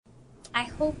I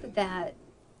hope that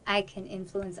I can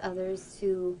influence others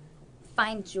to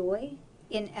find joy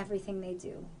in everything they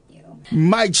do.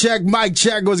 Mic check,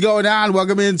 what's going on?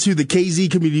 Welcome into the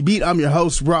KZ Community Beat. I'm your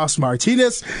host, Ross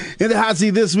Martinez. In the hot seat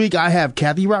this week, I have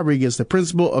Kathy Rodriguez, the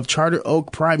principal of Charter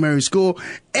Oak Primary School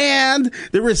and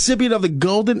the recipient of the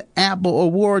Golden Apple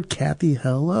Award. Kathy,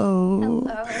 hello.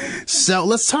 Hello. So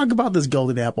let's talk about this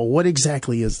Golden Apple. What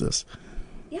exactly is this?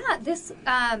 Yeah, this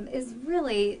is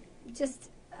really just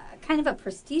kind of a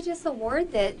prestigious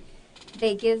award that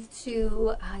they give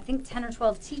to, I think, 10 or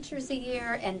 12 teachers a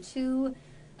year and 2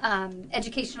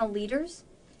 educational leaders.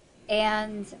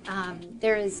 And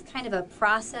there is kind of a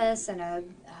process and a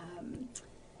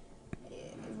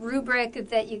rubric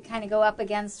that you kind of go up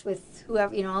against with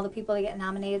whoever, all the people that get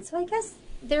nominated. So I guess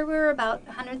there were about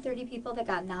 130 people that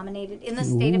got nominated in the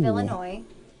state of Illinois.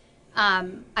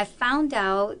 I found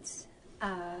out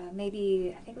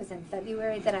maybe, I think it was in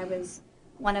February, that I was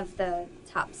one of the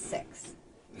top 6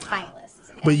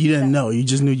 finalists. But you didn't know. You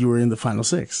just knew you were in the final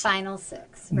 6. Final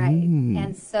 6, right.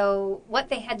 And so what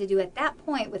they had to do at that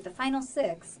point with the final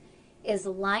 6 is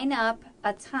line up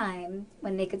a time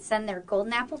when they could send their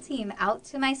Golden Apple team out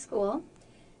to my school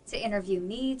to interview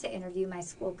me, to interview my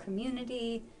school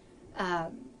community,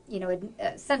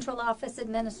 central office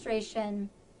administration,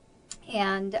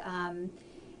 and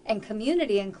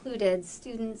community included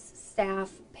students,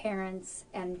 staff, parents,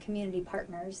 and community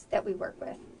partners that we work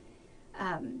with.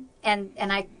 And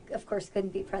I, of course,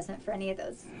 couldn't be present for any of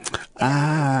those.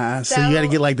 So you got to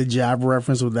get like the job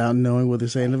reference without knowing what they're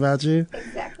saying about you?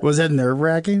 Exactly. Was that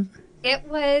nerve-wracking? It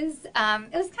was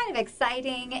kind of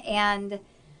exciting, and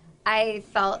I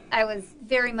felt I was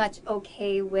very much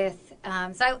okay with,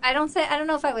 so I don't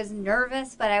know if I was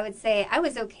nervous, but I would say I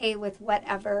was okay with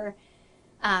whatever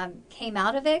came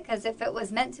out of it, because if it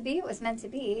was meant to be, it was meant to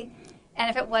be. And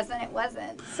if it wasn't, it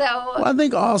wasn't. So well, I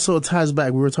think also it ties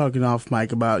back. We were talking off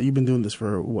mic about you've been doing this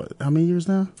for what? How many years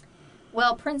now?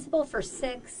 Well, principal for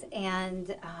 6,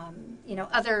 and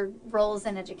other roles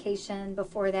in education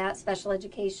before that, special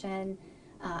education,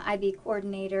 IB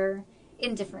coordinator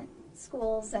in different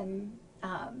schools and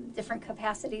different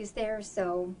capacities there.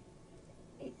 So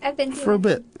I've been doing for a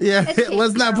bit. Yeah,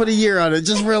 let's not put a year on it,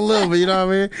 just for a little bit. You know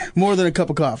what I mean? More than a cup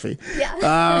of coffee.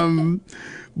 Yeah.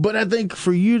 But I think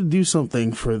for you to do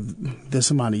something for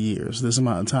this amount of years, this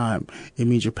amount of time, it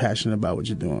means you're passionate about what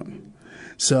you're doing.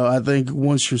 So I think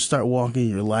once you start walking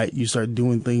your light, you start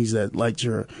doing things that light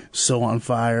you're so on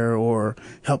fire or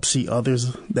help see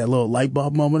others, that little light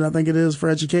bulb moment I think it is for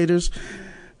educators.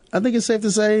 I think it's safe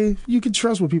to say you can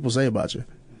trust what people say about you.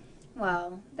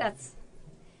 Well, that's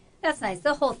nice.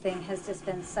 The whole thing has just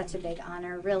been such a big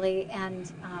honor, really. And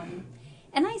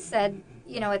I said,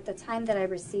 at the time that I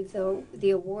received the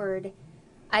award,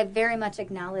 I very much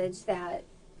acknowledged that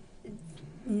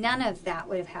none of that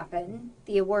would have happened.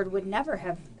 The award would never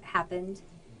have happened,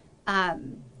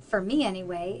 for me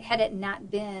anyway, had it not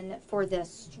been for the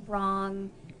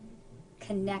strong,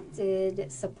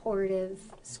 connected, supportive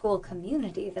school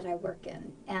community that I work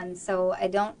in. And so I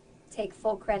don't take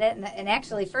full credit. And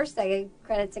actually, first I give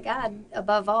credit to God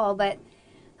above all, but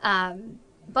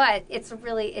it's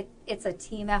really, it's a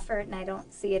team effort, and I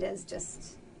don't see it as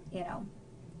just,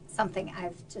 something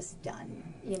I've just done.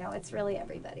 It's really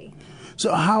everybody.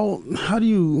 So how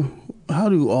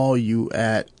do all you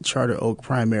at Charter Oak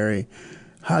Primary,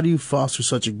 how do you foster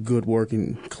such a good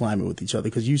working climate with each other?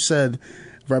 Because you said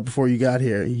right before you got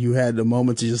here, you had a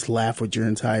moment to just laugh with your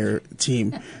entire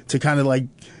team to kind of like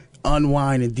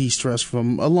unwind and de-stress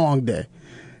from a long day.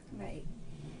 Right.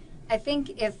 I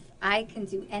think if I can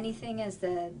do anything as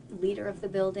the leader of the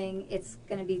building, it's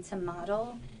going to be to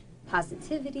model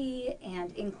positivity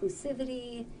and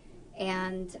inclusivity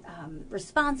and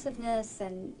responsiveness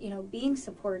and, being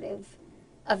supportive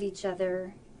of each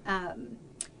other. And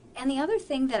the other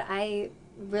thing that I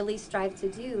really strive to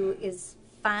do is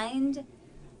find,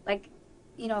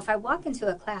 if I walk into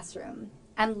a classroom,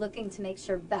 I'm looking to make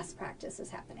sure best practice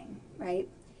is happening, right?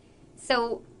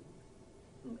 So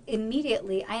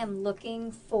immediately I am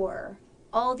looking for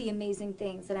all the amazing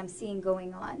things that I'm seeing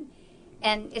going on,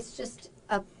 and it's just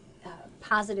a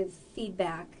positive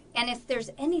feedback. And if there's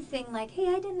anything like, hey,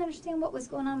 I didn't understand what was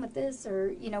going on with this, or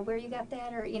where you got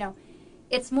that, or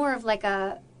it's more of like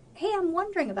a, hey, I'm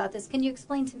wondering about this, can you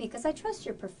explain to me, because I trust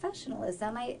your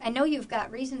professionalism. I know you've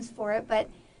got reasons for it, but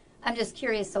I'm just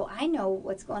curious, so I know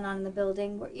what's going on in the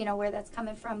building, where that's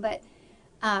coming from. But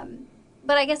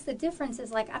I guess the difference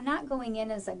is, I'm not going in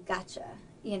as a gotcha.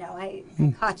 I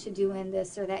caught you doing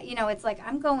this or that. It's like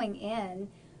I'm going in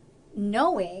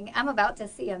knowing I'm about to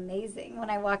see amazing when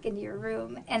I walk into your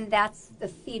room. And that's the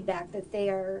feedback that they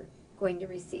are going to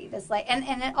receive. It's like, and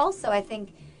it also, I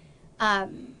think,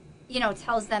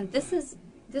 tells them this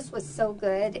was so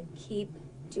good. Keep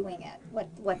doing it.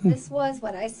 What this was,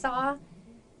 what I saw,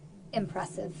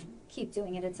 impressive. Keep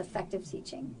doing it. It's effective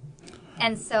teaching.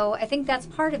 And so I think that's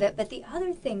part of it. But the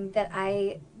other thing that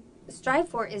I strive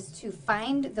for is to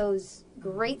find those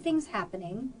great things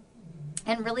happening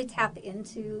and really tap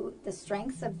into the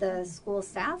strengths of the school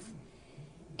staff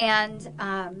and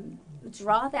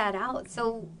draw that out.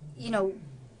 So,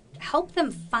 help them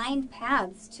find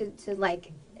paths to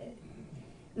like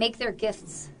make their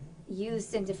gifts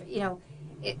used in different,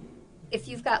 if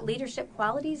you've got leadership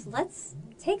qualities, let's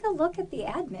take a look at the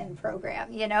admin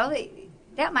program.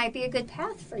 That might be a good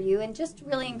path for you, and just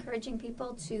really encouraging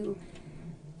people to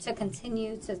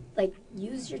continue to like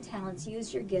use your talents,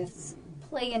 use your gifts,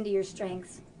 play into your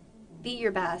strengths, be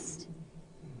your best,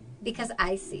 because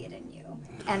I see it in you,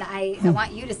 and I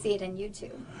want you to see it in you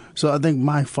too. So I think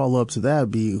my follow-up to that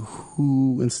would be,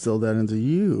 who instilled that into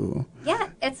you? Yeah,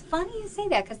 it's funny you say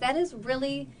that, because that is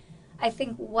really, I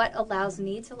think, what allows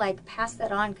me to like pass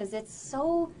that on, because it's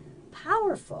so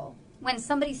powerful when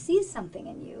somebody sees something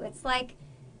in you. It's like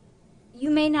you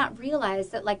may not realize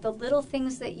that like the little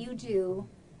things that you do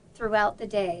throughout the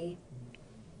day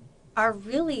are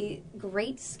really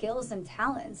great skills and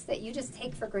talents that you just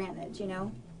take for granted,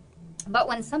 But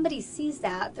when somebody sees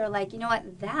that, they're like, you know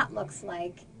what, that looks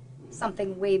like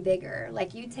something way bigger.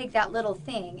 Like you take that little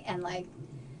thing and like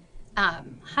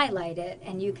highlight it,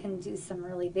 and you can do some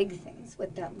really big things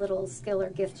with that little skill or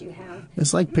gift you have.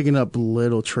 It's like picking up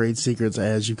little trade secrets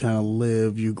as you kind of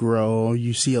live, you grow,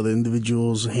 you see other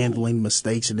individuals handling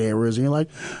mistakes and errors, and you're like,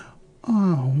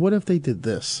 oh, what if they did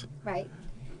this? Right.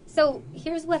 So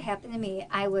here's what happened to me.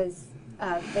 I was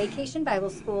a Vacation Bible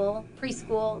School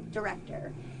preschool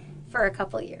director for a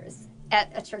couple years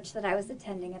at a church that I was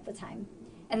attending at the time.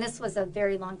 And this was a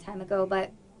very long time ago, but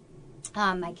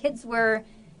my kids were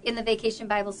in the Vacation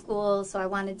Bible School, so I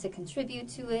wanted to contribute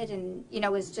to it, and,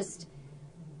 was just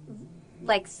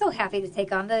like so happy to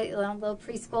take on the little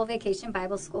preschool Vacation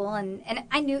Bible School. And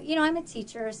I knew, I'm a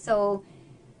teacher, so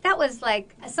that was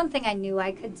like something I knew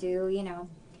I could do,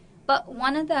 But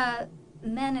one of the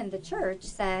men in the church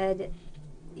said,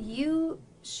 you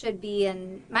should be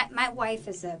in, my wife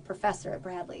is a professor at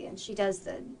Bradley, and she does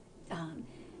the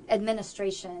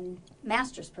administration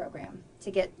master's program to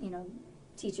get,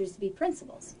 teachers to be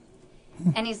principals.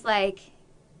 And he's like,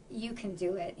 you can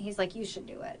do it. He's like, you should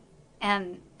do it.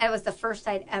 And it was the first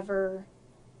I'd ever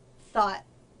thought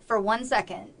for 1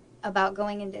 second about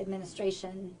going into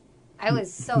administration. I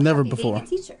was so Never happy before. being a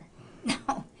teacher.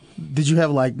 No. Did you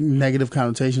have like negative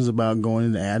connotations about going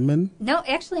into admin? No,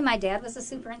 actually my dad was a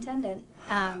superintendent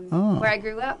where I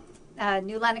grew up.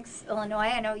 New Lenox,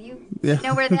 Illinois. I know you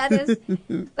know where that is.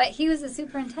 But he was a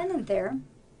superintendent there.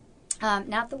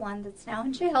 Not the one that's now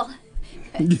in jail.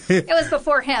 It was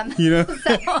before him.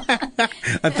 So,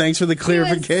 thanks for the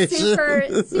clarification. He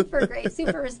was super great,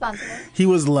 super responsible. He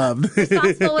was loved.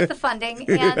 Responsible with the funding.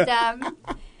 And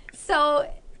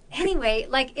so anyway,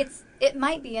 like it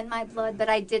might be in my blood, but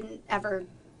I didn't ever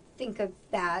think of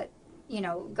that,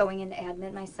 going into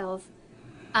admin myself.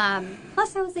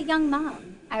 Plus, I was a young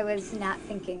mom. I was not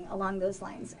thinking along those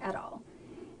lines at all.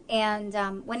 And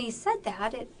when he said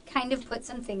that, it kind of put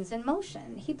some things in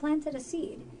motion. He planted a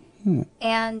seed.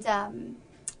 And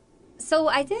so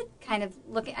I did kind of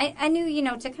look. I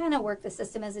knew, to kind of work the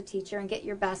system as a teacher and get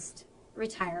your best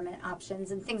retirement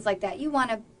options and things like that. You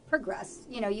want to progress.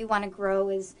 You want to grow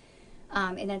as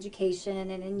in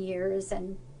education and in years.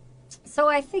 And so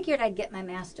I figured I'd get my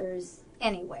master's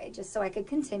anyway, just so I could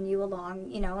continue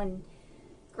along, and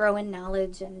grow in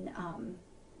knowledge and on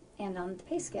the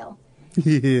pay scale.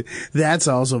 Yeah, that's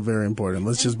also very important.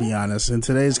 Let's just be honest. In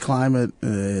today's climate,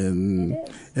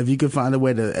 if you can find a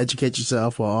way to educate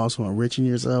yourself while also enriching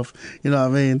yourself,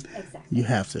 Exactly. You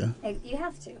have to. You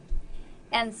have to.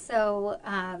 And so,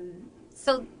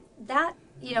 so that,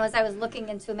 as I was looking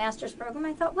into a master's program,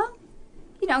 I thought, well,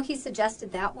 he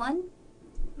suggested that one.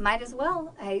 Might as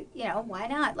well. Why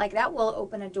not? Like, that will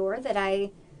open a door that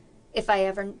if I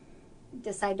ever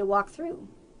decide to walk through,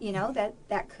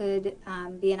 that could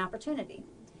be an opportunity.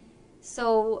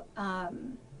 So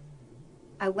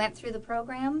I went through the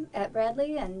program at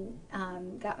Bradley and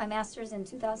got my master's in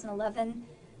 2011,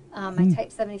 my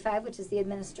Type 75, which is the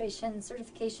administration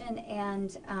certification.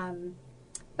 And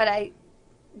but I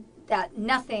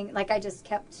just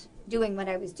kept doing what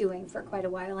I was doing for quite a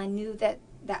while. I knew that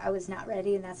I was not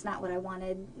ready, and that's not what I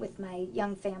wanted with my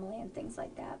young family and things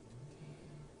like that.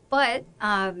 But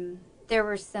there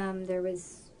was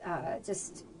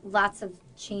just lots of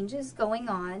changes going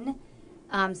on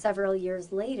several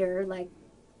years later, like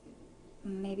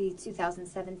maybe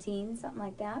 2017, something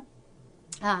like that,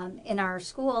 in our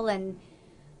school. And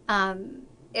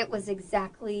it was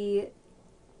exactly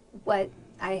what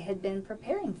I had been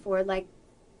preparing for. Like,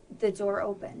 the door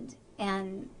opened,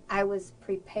 and I was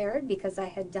prepared because I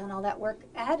had done all that work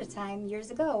ahead of time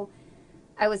years ago.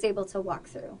 I was able to walk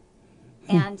through.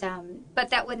 And but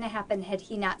that wouldn't have happened had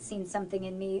he not seen something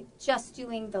in me just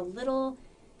doing the little,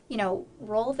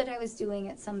 role that I was doing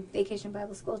at some Vacation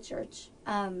Bible School church.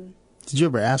 Did you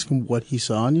ever ask him what he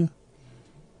saw in you?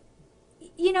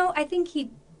 I think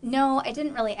no, I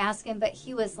didn't really ask him, but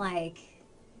he was like,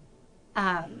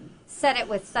 said it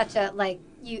with such a, like,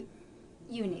 you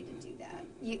need to do that.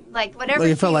 You, like, whatever.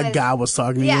 Like, it felt like God was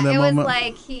talking to you in that moment? Yeah, it was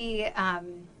like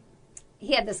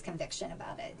he had this conviction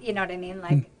about it. You know what I mean?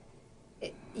 Like,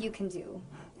 you can do.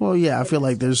 Well, yeah, I feel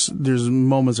like there's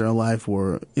moments in our life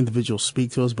where individuals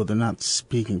speak to us, but they're not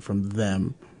speaking from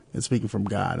them. It's speaking from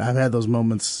God. I've had those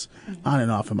moments on and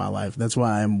off in my life. That's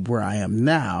why I'm where I am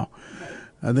now. Right.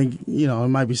 I think, it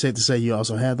might be safe to say you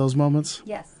also had those moments.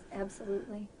 Yes,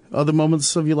 absolutely. Other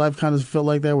moments of your life kind of felt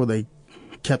like that, where they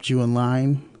kept you in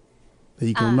line that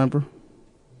you can remember?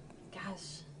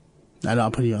 Gosh. I know,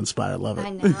 I'm putting you on the spot. I love it.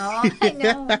 I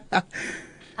know.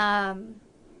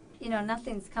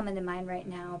 Nothing's coming to mind right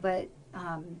now, but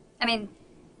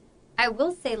I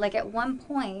will say, like, at one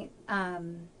point,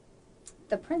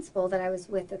 the principal that I was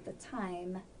with at the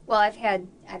time, well, I've had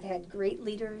great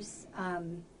leaders,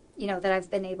 that I've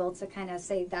been able to kind of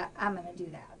say that I'm going to do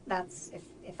that. That's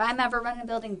if I'm ever running a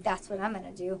building, that's what I'm going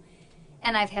to do.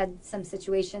 And I've had some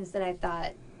situations that I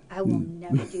thought, I will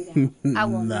never do that. I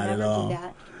will never do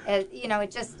that.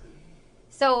 It just,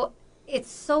 so it's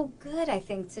so good, I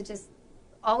think, to just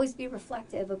always be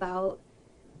reflective about,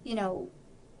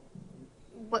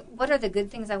 what are the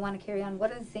good things I want to carry on?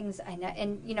 What are the things I know?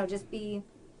 And, just be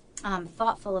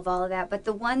thoughtful of all of that. But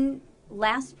the one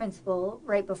last principal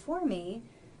right before me,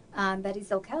 Betty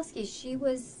Zolkowski, she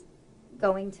was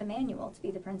going to Manual to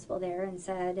be the principal there and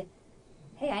said,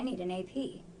 hey, I need an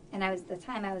AP. And I was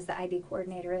the IB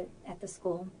coordinator at the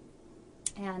school.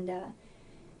 And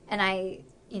I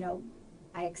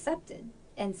accepted.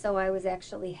 And so I was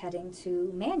actually heading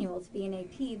to Manual to be an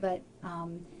AP, but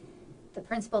the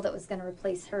principal that was going to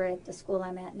replace her at the school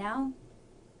I'm at now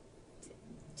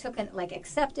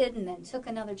accepted and then took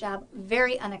another job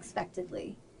very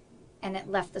unexpectedly. And it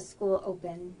left the school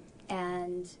open.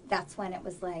 And that's when it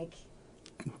was like,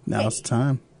 now it's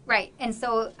time. Right. And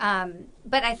so,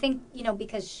 but I think,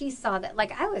 because she saw that,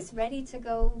 like, I was ready to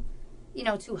go,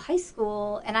 to high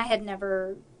school, and I had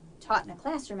never taught in a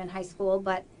classroom in high school,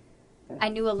 but I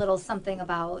knew a little something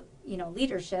about,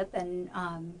 leadership. And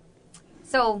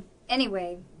so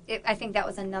anyway, I think that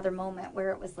was another moment where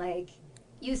it was like,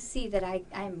 you see that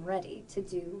I'm ready to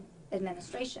do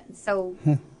administration. So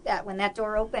that when that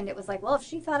door opened, it was like, well, if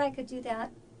she thought I could do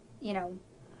that,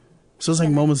 So it's like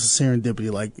moments of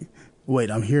serendipity, like,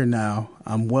 wait, I'm here now.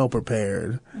 I'm well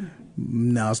prepared.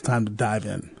 Mm-hmm. Now it's time to dive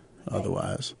in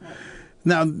otherwise. Right.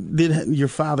 Now, did your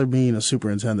father being a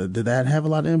superintendent, did that have a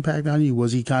lot of impact on you?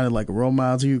 Was he kind of like a role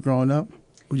model to you growing up,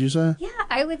 would you say? Yeah,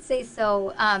 I would say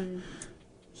so.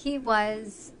 He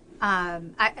was,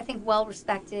 I think,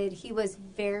 well-respected. He was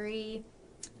very,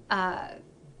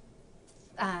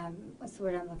 what's the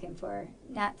word I'm looking for?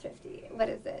 Not thrifty. What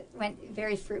is it?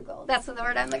 Very frugal. That's the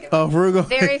word I'm looking for. Oh, frugal.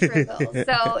 Very frugal.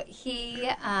 So he,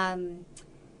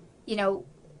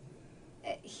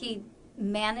 he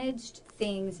managed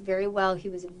things very well. He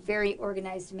was a very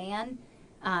organized man.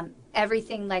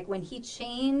 Everything, like when he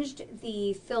changed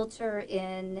the filter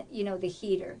in, the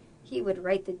heater, he would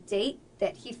write the date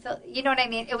that he felt, you know what I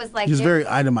mean? It was like... He was very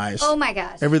itemized. Oh, my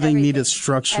gosh. Everything needed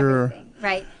structure. Everything,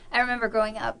 right. I remember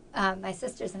growing up, my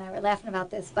sisters and I were laughing about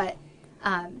this, but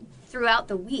throughout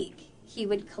the week, he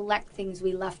would collect things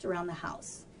we left around the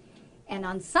house. And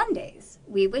on Sundays,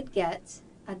 we would get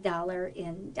 $1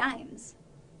 in dimes.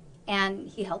 And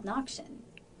he held an auction.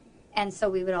 And so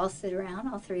we would all sit around,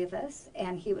 all three of us,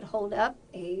 and he would hold up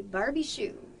a Barbie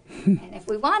shoe. And if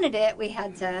we wanted it, we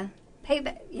had to pay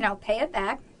it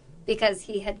back because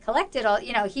he had collected all,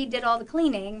 he did all the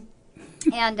cleaning.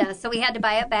 And so we had to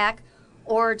buy it back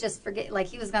or just forget, like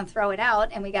he was going to throw it out,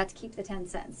 and we got to keep the 10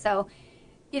 cents. So,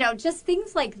 just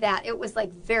things like that. It was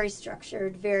like very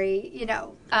structured, very,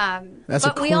 That's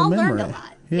but a we all core learned memory. a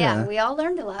lot. Yeah, we all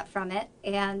learned a lot from it.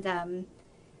 And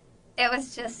it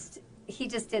was just, he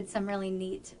just did some really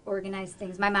neat, organized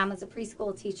things. My mom was a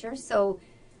preschool teacher, so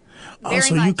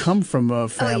so you come from a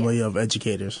family of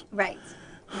educators. Right.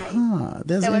 Huh,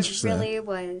 that's so interesting. It really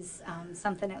was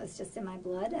something that was just in my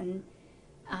blood, and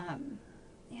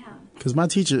Yeah. Because my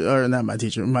teacher, or not my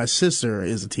teacher, my sister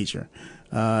is a teacher.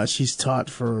 She's taught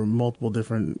for multiple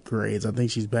different grades. I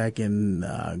think she's back in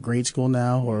grade school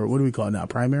now, or what do we call it now?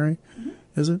 Primary,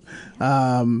 is it?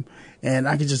 And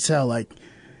I can just tell, like,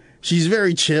 she's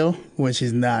very chill when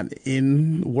she's not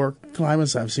in work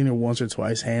climates. I've seen her once or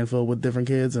twice, handful with different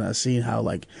kids, and I've seen how,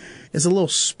 like, it's a little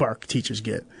spark teachers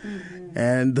get.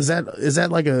 And is that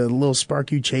like a little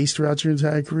spark you chase throughout your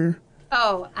entire career?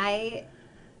 Oh, I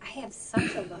have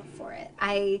such a love for it.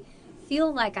 I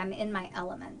feel like I'm in my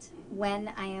element when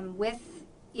I am with,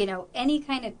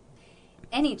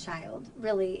 any child,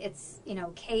 really. It's,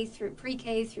 K through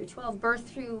pre-K through 12, birth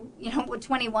through,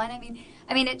 21. I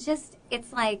mean,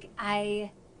 it's like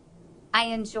I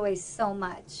enjoy so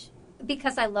much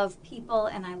because I love people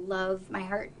and I love my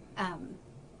heart.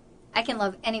 I can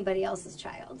love anybody else's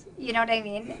child. You know what I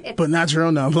mean? But not your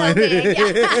own. No, so big,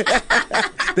 yeah.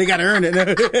 They got to earn it.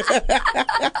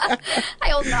 I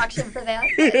hold an auction for that.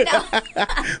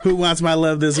 No. Who wants my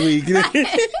love this week?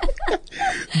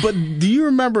 But do you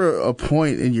remember a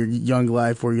point in your young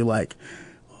life where you're like,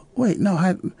 wait, no,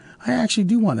 I actually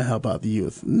do want to help out the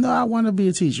youth. No, I want to be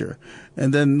a teacher.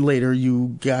 And then later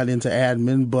you got into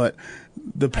admin, but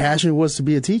the passion was to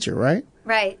be a teacher, right?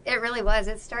 Right. It really was.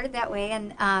 It started that way.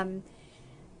 And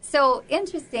so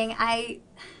interesting, I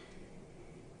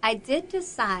did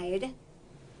decide,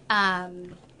 I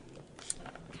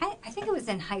think it was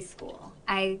in high school,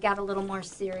 I got a little more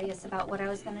serious about what I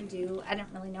was going to do. I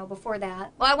didn't really know before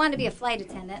that. Well, I wanted to be a flight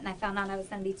attendant, and I found out I was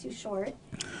going to be too short.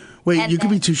 Wait, and you could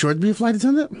be too short to be a flight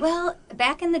attendant? Well,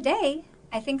 back in the day,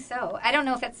 I think so. I don't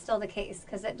know if that's still the case,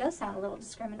 because it does sound a little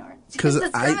discriminatory. Because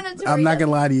I'm not going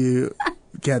to lie to you,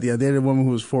 Kathy. I dated a woman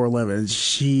who was 4'11", and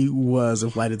she was a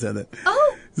flight attendant.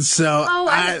 Oh! So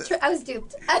I was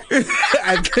duped.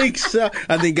 I think so.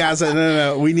 I think God said,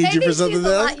 no, we need you for something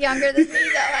else. Maybe she's a lot younger than me,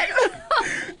 though. I don't know.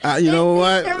 You know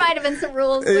what? There might have been some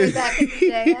rules way back in the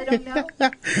day. I don't know.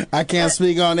 I can't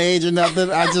speak on age or nothing.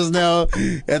 I just know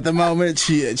at the moment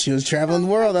she was traveling the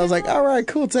world. I was like, all right,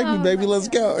 cool, take me, baby, let's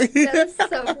go. That's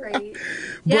so great.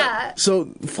 Yeah. So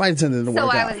flight attendant didn't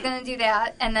work out. So I was going to do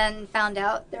that, and then found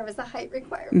out there was a height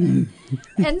requirement.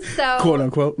 And so, quote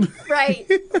unquote. Right.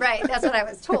 That's what I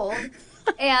was told.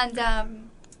 And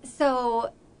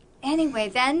so anyway,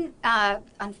 then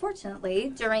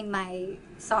unfortunately, during my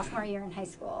sophomore year in high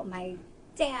school, my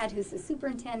dad, who's the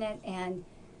superintendent, and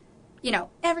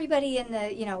everybody in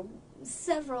the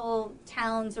several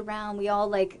towns around, we all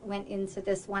went into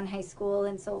this one high school,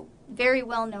 and so very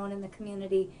well known in the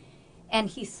community. And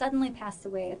he suddenly passed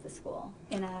away at the school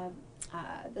in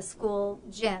the school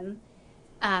gym.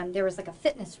 There was a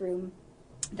fitness room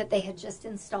that they had just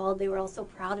installed. They were all so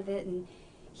proud of it, and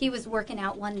he was working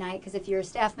out one night because if you're a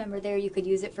staff member there, you could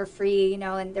use it for free,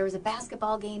 and there was a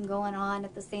basketball game going on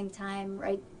at the same time,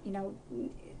 right?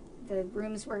 The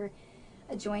rooms were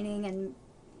adjoining,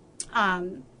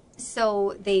 and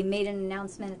so they made an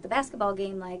announcement at the basketball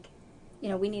game,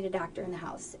 we need a doctor in the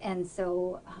house. And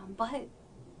so, but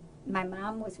my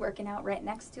mom was working out right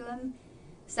next to him.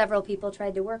 Several people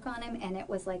tried to work on him, and it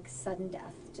was like sudden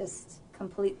death, just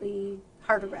completely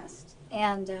heart arrest.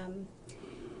 And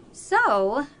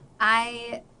so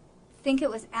I think it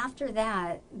was after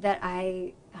that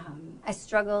I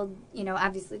struggled,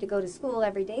 obviously to go to school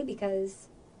every day because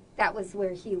that was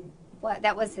where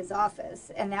that was his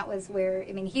office, and that was where,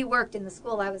 he worked in the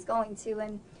school I was going to,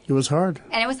 and it was hard.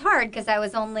 And it was hard because I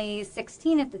was only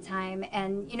 16 at the time,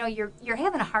 and you're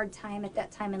having a hard time at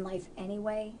that time in life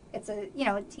anyway. It's a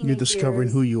teenage You're discovering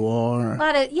years. Who you are. A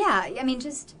lot of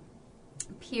just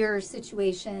peer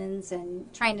situations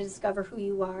and trying to discover who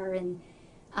you are, and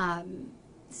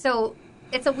so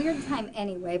it's a weird time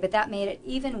anyway. But that made it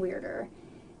even weirder.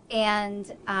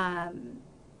 And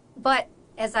but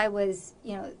as I was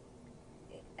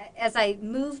as I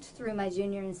moved through my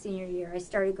junior and senior year, I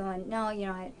started going, no,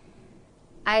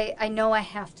 I know I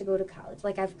have to go to college.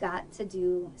 I've got to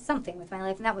do something with my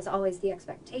life. And that was always the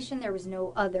expectation. There was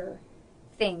no other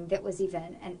thing that was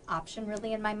even an option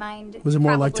really in my mind. Was it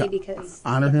more like to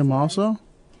honor him also?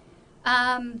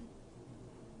 I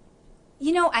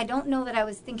don't know that I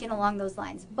was thinking along those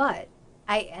lines. But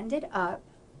I ended up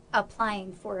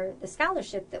applying for the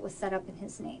scholarship that was set up in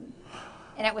his name.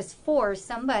 And it was for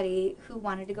somebody who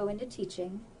wanted to go into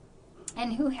teaching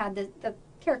and who had the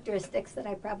characteristics that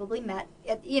I probably met.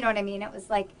 You know what I mean? It was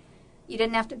you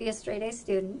didn't have to be a straight A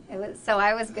student. So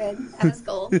I was good. I was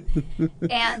gold.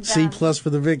 And C+ for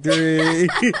the victory.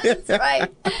 That's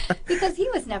right. Because he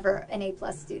was never an A+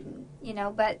 student,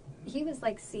 but he was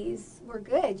C's were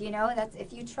good, That's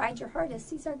if you tried your hardest,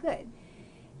 C's are good.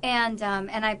 And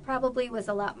I probably was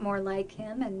a lot more like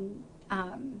him, and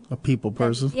A people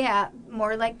person. Yeah,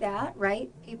 more like that,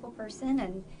 right? People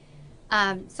person.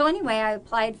 And so anyway, I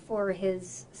applied for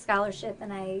his scholarship,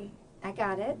 and I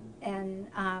got it. And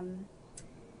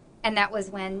that was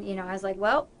when, I was like,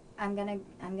 well, I'm gonna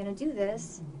do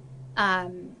this.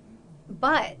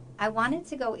 But I wanted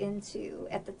to go into,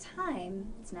 at the time,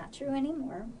 it's not true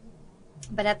anymore,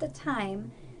 but at the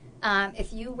time,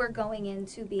 if you were going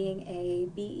into being a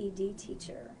BED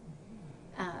teacher,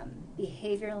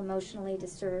 behavioral emotionally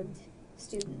disturbed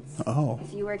students,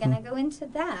 if you were going to go into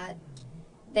that,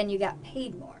 then you got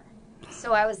paid more.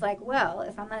 So I was like, well,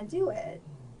 if I'm going to do it,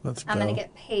 I'm going to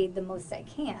get paid the most I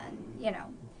can,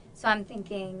 So I'm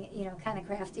thinking, kind of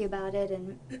crafty about it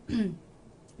and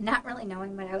not really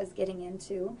knowing what I was getting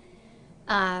into.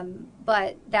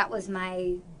 But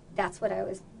that's what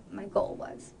my goal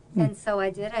was. And so I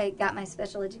did. I got my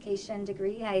special education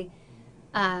degree. I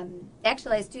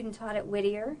student taught at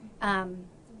Whittier,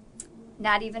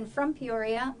 not even from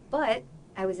Peoria, but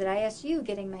I was at ISU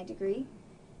getting my degree,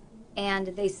 and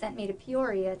they sent me to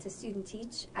Peoria to student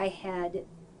teach.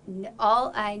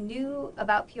 All I knew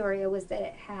about Peoria was that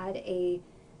it had a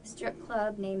strip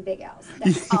club named Big Al's.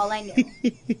 That's all I knew.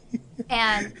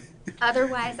 And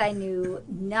otherwise, I knew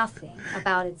nothing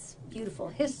about its beautiful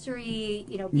history,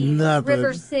 being a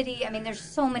river city. I mean, there's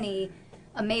so many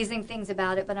amazing things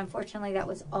about it, but unfortunately, that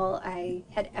was all I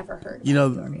had ever heard.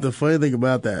 The funny thing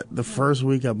about that, the first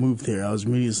week I moved here, I was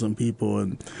meeting some people,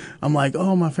 and I'm like,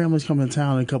 oh, my family's coming to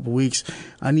town in a couple weeks.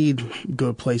 I need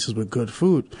good places with good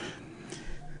food.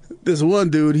 There's one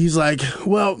dude, he's like,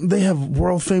 well, they have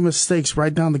world famous steaks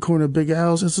right down the corner of Big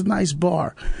Al's. It's a nice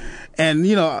bar. And,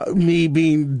 me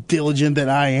being diligent that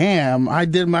I am, I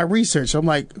did my research. I'm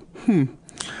like,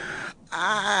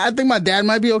 I think my dad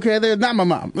might be okay there, not my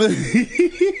mom. And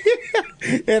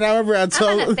I remember I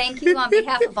want to thank you on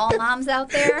behalf of all moms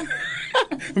out there.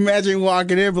 Imagine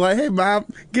walking in, be like, hey, Mom,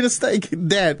 get a steak.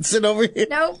 Dad, sit over here.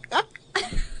 Nope.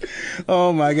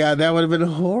 Oh, my God, that would have been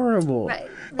horrible. Right.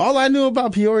 All I knew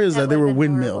about Peoria is that there were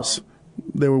windmills.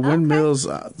 Horrible. There were windmills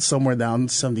somewhere down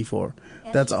 74.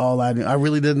 Yeah. That's all I knew. I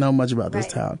really didn't know much about this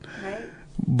town. Right.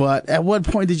 But at what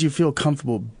point did you feel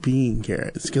comfortable being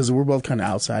here? Because we're both kind of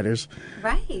outsiders.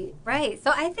 Right.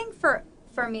 So I think for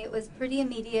me it was pretty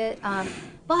immediate.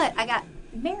 But I got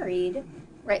married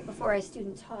right before I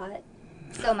student taught.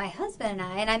 So my husband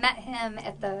and I met him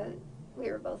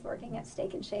we were both working at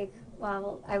Steak and Shake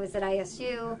while I was at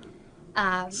ISU.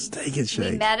 Steak and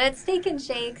Shake. We met at Steak and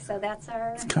Shake, so that's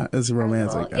our... It's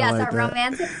romantic. Yes, like our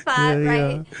romantic spot,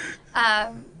 right?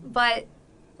 Yeah. But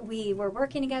we were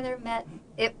working together, met.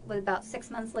 It was about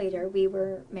 6 months later, we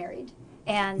were married.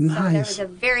 And so there was a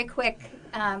very quick...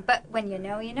 but when you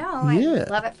know, you know. I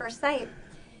love at first sight.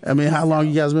 I mean, how long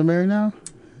you guys been married now?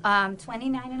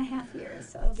 29 and a half years.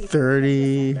 So it'll be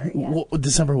 30.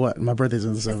 December what? My birthday's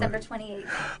in December. December 28th.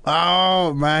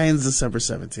 Oh, mine's December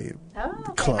 17th. Oh,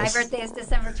 okay. Close. My birthday is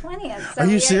December 20th. So are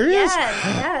you serious?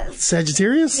 Yes.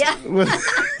 Sagittarius? Yeah.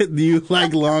 Do you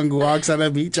like long walks on the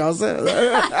beach also?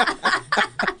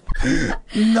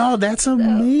 No, that's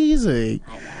amazing.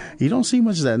 You don't see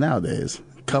much of that nowadays.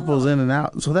 Couples in and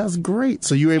out. So that's great.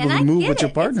 So you're able to move with your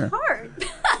partner. It's hard.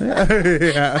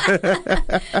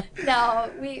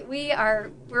 No,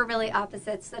 we're really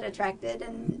opposites that attracted,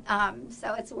 and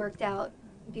so it's worked out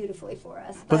beautifully for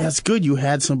us. But that's good. You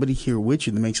had somebody here with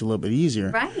you that makes it a little bit easier.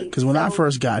 Right. Because when I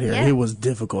first got here, it was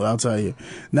difficult, I'll tell you.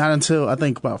 Not until, I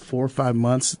think, about 4 or 5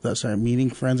 months that I started meeting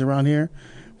friends around here.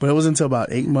 But it wasn't until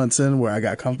about 8 months in where I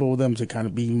got comfortable with them to kind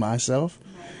of be myself.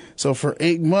 Right. So for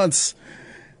 8 months,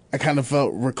 I kind of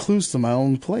felt recluse to my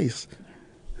own place.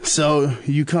 So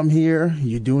you come here,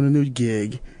 you're doing a new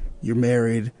gig, you're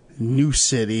married, new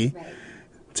city. Right.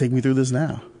 Take me through this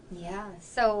now. Yeah.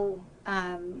 So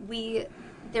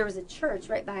there was a church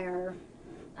right by our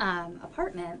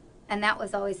apartment, and that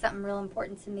was always something real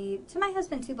important to me, to my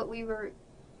husband too. But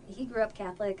he grew up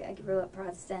Catholic, I grew up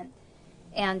Protestant,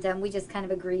 and we just kind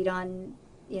of agreed on,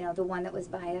 the one that was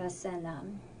by us,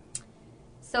 and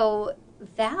so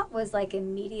that was like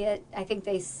immediate. I think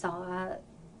they saw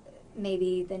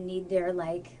maybe the need there,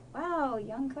 like, wow,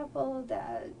 young couple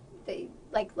that they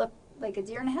like look like a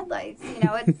deer in the headlights,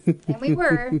 and we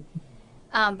were,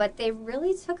 but they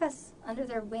really took us under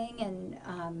their wing, and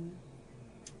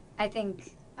I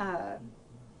think,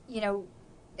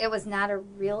 it was not a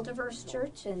real diverse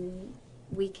church, and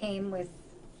we came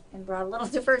and brought a little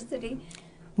diversity.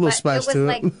 A little spice to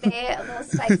it. A little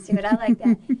spice to it. I like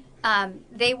that.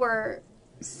 They were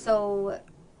so,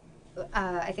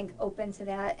 I think, open to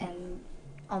that and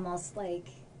almost like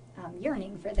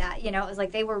yearning for that. It was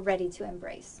like they were ready to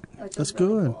embrace, which was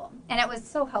really cool. And it was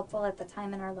so helpful at the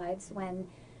time in our lives when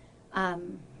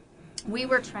we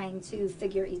were trying to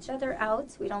figure each other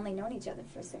out. We'd only known each other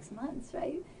for 6 months,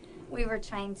 right? We were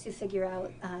trying to figure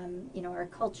out, our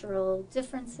cultural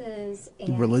differences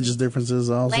and religious differences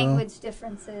also. Language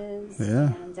differences.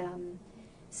 Yeah. And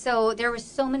so there were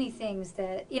so many things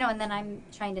that, and then I'm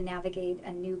trying to navigate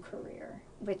a new career,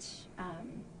 which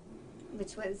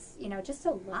was, just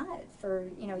a lot for,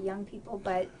 young people.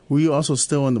 But were you also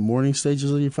still in the morning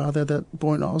stages of your father at that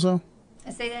point also?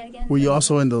 Say that again? Were you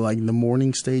also in the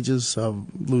morning stages of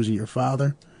losing your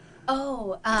father?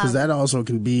 Oh. Because that also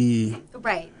can be...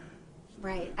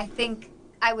 Right. I think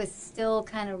I was still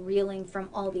kind of reeling from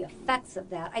all the effects of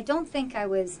that. I don't think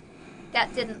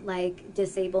that didn't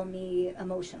disable me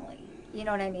emotionally. You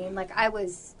know what I mean? I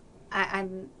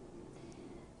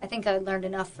think I learned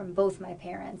enough from both my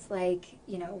parents,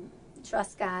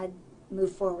 trust God,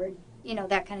 move forward,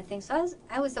 that kind of thing. So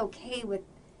I was okay with,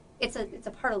 it's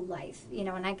a part of life,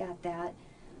 and I got that.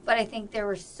 But I think there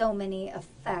were so many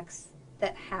effects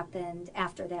that happened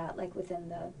after that,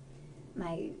 within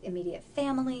my immediate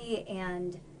family,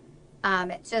 and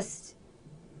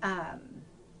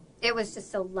it was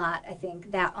just a lot, I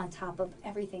think, that on top of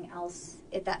everything else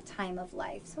at that time of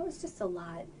life. So it was just a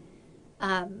lot.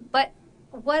 But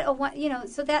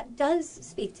so that does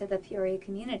speak to the Peoria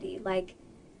community.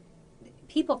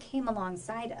 People came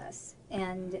alongside us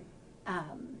and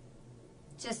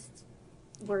just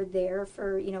were there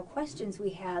for, questions we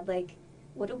had,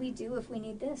 what do we do if we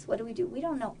need this? What do? We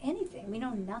don't know anything. We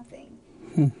know nothing.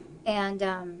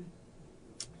 And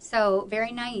so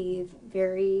very naive,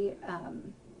 very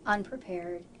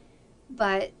unprepared,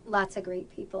 but lots of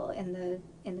great people in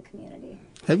the community.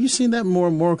 Have you seen that more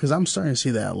and more? Because I'm starting to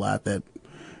see that a lot, that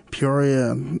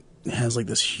Peoria has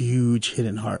this huge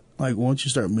hidden heart. Once you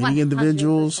start meeting 100%,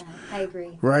 individuals, I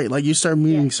agree. Right? You start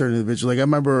meeting certain individuals. I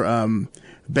remember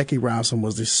Becky Rowson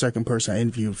was the second person I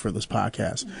interviewed for this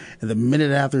podcast. And the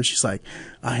minute after, she's like,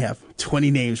 I have 20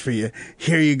 names for you.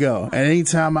 Here you go. And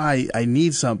anytime I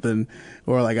need something,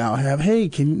 or I'll have, hey,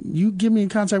 can you get me in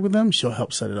contact with them? She'll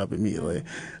help set it up immediately.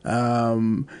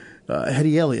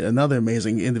 Hetty Elliott, another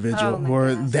amazing individual,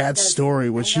 that story,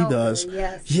 what she does.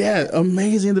 Yes. Yeah,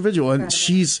 amazing individual. And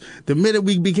the minute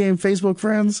we became Facebook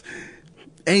friends,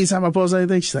 anytime I post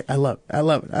anything, she's like, I love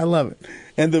it.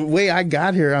 And the way I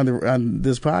got here on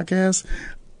this podcast,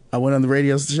 I went on the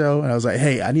radio show and I was like,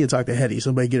 hey, I need to talk to Hetty.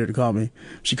 Somebody get her to call me.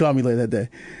 She called me later that day.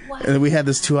 Wow. And then we had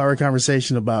this 2-hour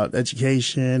conversation about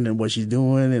education and what she's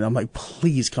doing. And I'm like,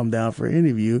 please come down for an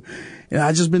interview. And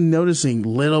I've just been noticing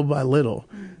little by little,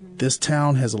 this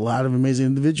town has a lot of amazing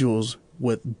individuals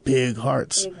with big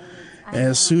hearts. And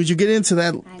as soon as you get into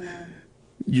that,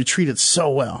 you're treated so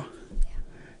well.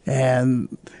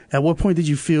 And at what point did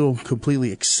you feel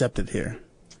completely accepted here?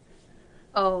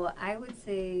 Oh, I would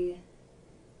say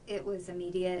it was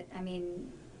immediate. I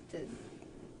mean,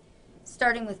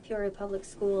 starting with Peoria Public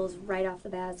Schools right off the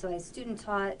bat. So I student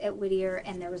taught at Whittier,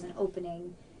 and there was an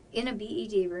opening in a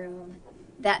BED room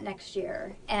that next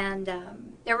year. And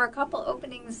there were a couple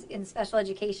openings in special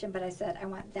education, but I said, I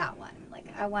want that one.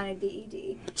 I wanted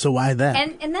BED. So why that?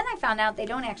 And then I found out they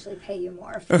don't actually pay you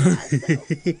more for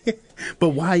that. So. But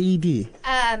why ED?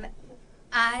 I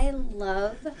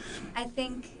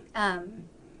think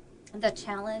the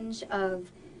challenge of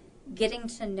getting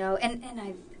to know,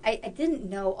 and I didn't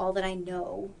know all that I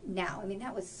know now. I mean,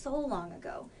 that was so long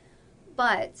ago.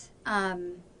 But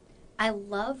I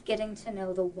love getting to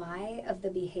know the why of the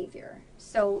behavior.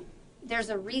 So there's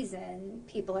a reason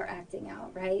people are acting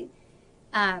out, right?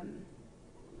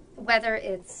 Whether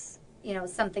it's,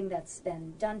 something that's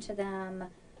been done to them,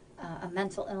 a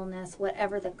mental illness,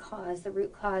 whatever the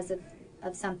root cause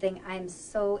of something, I'm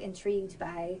so intrigued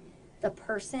by the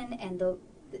person and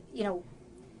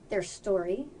their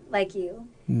story, like you.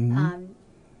 Mm-hmm.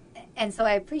 And so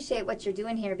I appreciate what you're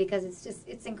doing here, because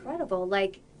it's incredible.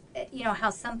 How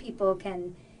some people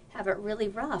can have it really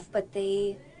rough, but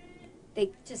they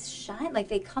just shine,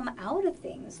 they come out of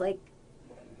things,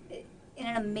 in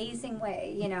an amazing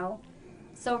way,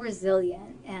 so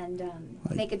resilient and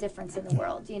make a difference in the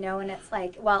world, and it's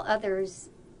while others,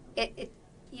 it's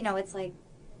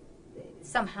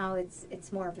somehow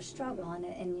it's more of a struggle, and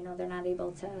they're not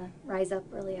able to rise up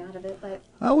really out of it. But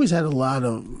I always had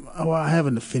I have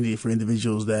an affinity for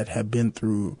individuals that have been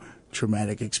through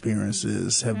traumatic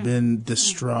experiences, have been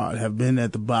distraught, have been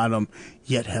at the bottom,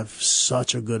 yet have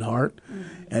such a good heart.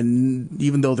 And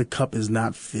even though the cup is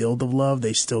not filled of love,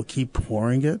 they still keep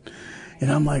pouring it. And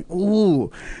I'm like,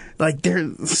 ooh,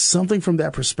 there's something from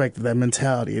that perspective, that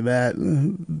mentality, that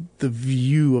the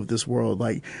view of this world.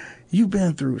 You've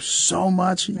been through so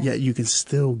much, yet you can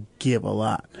still give a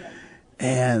lot.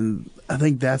 And I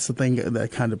think that's the thing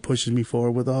that kind of pushes me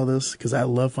forward with all this, because I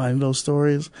love finding those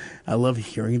stories. I love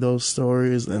hearing those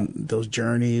stories and those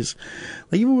journeys.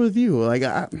 Like even with you, like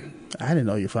I didn't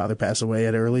know your father passed away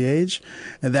at an early age,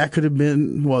 and that could have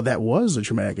been, well, that was a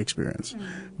traumatic experience.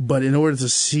 But in order to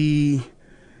see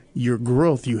your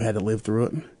growth, you had to live through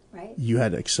it. Right. You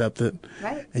had to accept it.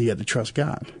 Right. And you had to trust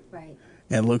God. Right.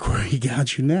 And look where he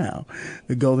got you now,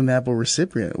 the Golden Apple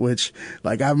recipient, which,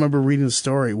 like, I remember reading the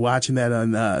story, watching that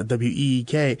on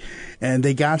WEEK, and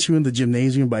they got you in the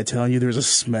gymnasium by telling you there's a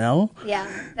smell. Yeah,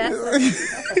 that's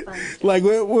a fun story.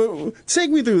 Like,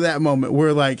 take me through that moment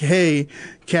where, like, hey,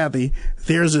 Kathy,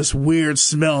 there's this weird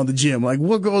smell in the gym. Like,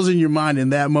 what goes in your mind in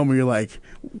that moment? You're like,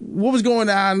 what was going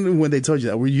on when they told you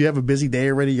that? Were you have a busy day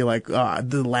already? You're like,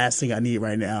 the last thing I need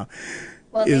right now.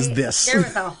 Well, this. There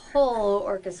was a whole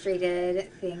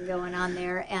orchestrated thing going on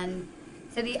there. And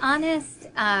to be honest,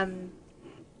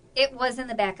 it was in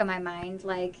the back of my mind,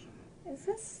 like, is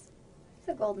this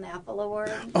the Golden Apple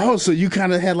Award? Like, so you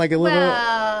kind of had like a little...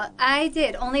 Well, I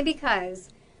did, only because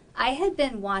I had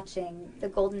been watching the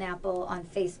Golden Apple on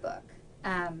Facebook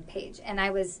page. And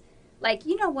I was like,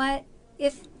 you know what?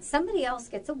 If somebody else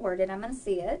gets awarded, I'm going to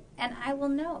see it, and I will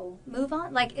know. Move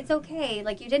on. Like, it's okay.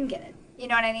 Like, you didn't get it. You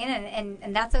know what I mean?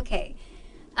 And that's okay.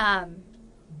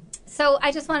 So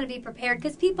I just want to be prepared,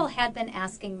 because people had been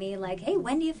asking me, like, hey,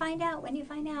 when do you find out? When do you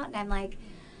find out? And I'm like,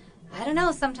 I don't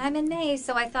know, sometime in May.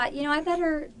 So I thought, you know, I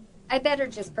better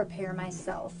just prepare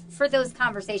myself for those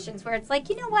conversations where it's like,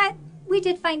 you know what? We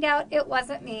did find out it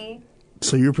wasn't me.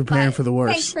 So you're preparing for the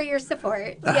worst. Thanks for your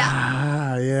support.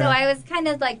 Yeah. Yeah. So I was kind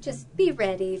of like, just be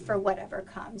ready for whatever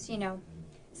comes, you know.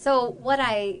 So what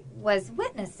I was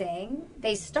witnessing,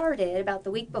 they started about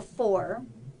the week before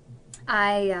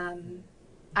I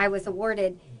was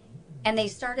awarded, and they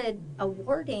started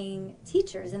awarding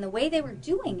teachers. And the way they were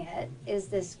doing it is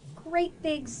this great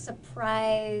big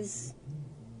surprise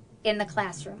in the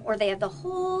classroom, or they have the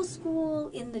whole school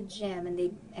in the gym, and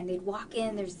they'd walk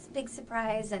in, there's this big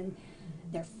surprise, and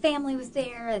their family was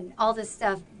there and all this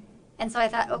stuff. And so I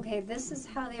thought, okay, this is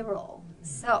how they roll.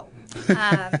 So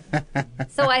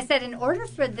so I said, in order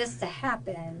for this to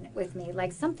happen with me,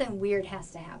 like, something weird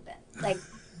has to happen. Like,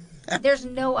 there's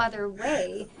no other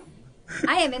way.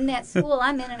 I am in that school.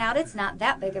 I'm in and out. It's not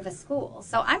that big of a school.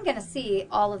 So I'm going to see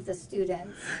all of the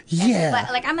students. Yeah.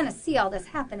 Like, I'm going to see all this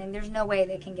happening. There's no way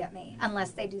they can get me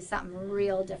unless they do something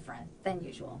real different than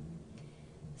usual.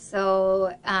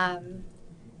 So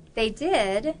they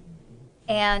did,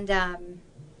 and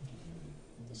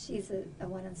she's a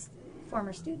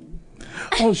former student.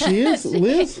 Oh, she is?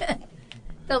 Liz?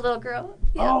 The little girl.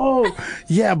 Yeah. Oh,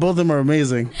 yeah, both of them are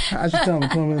amazing. I should tell them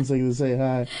to come in so you can say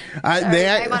hi.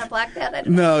 I want to block that. I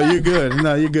don't No, know. you're good.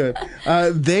 No, you're good.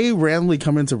 They randomly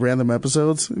come into random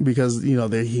episodes because, you know,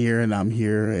 they're here and I'm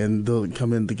here, and they'll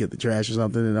come in to get the trash or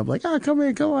something, and I'm like, oh, come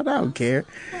in, come on. I don't care.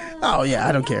 Oh, yeah,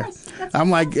 I don't care. I'm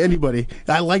like anybody.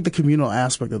 I like the communal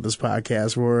aspect of this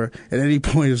podcast where at any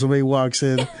point if somebody walks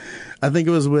in, I think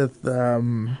it was with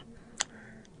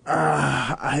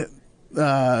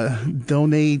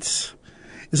donate.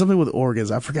 It's something with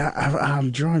organs. I forgot.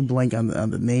 I'm drawing blank on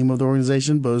the name of the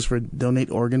organization, but it was for Donate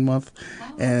Organ Month.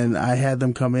 Oh. And I had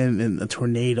them come in, and a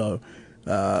tornado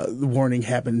warning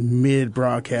happened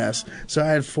mid-broadcast. So I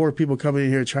had 4 people coming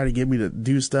in here trying to get me to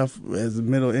do stuff as a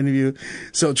middle interview.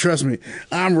 So trust me,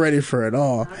 I'm ready for it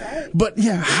all. Right. But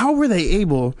yeah, how were they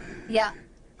able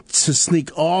to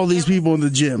sneak all these people in the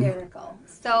gym? Hysterical.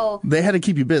 So they had to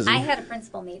keep you busy. I had a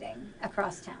principal meeting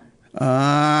across town.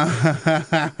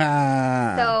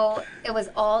 So it was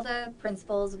all the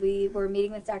principals. We were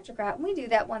meeting with Dr. Kraut, and we do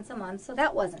that once a month, so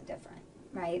that wasn't different,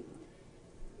 right?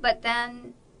 But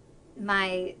then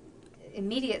my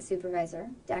immediate supervisor,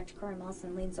 Dr. Cora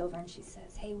Melson, leans over and she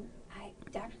says, hey,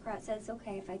 Dr. Kraut said it's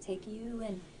okay if I take you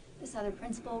and this other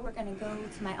principal. We're going to go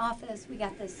to my office. We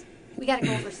got to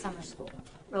go over summer school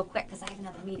real quick because I have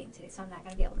another meeting today, so I'm not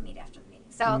going to be able to meet after the meeting.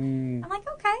 So I'm like,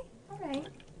 okay, all right.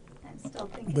 I'm still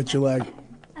thinking. But you're like,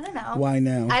 I don't know. Why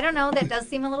now? I don't know. That does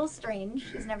seem a little strange.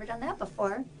 She's never done that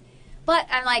before. But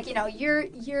I'm like, you know,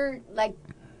 you're like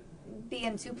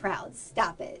being too proud.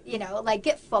 Stop it. You know, like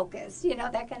get focused, you know,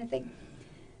 that kind of thing.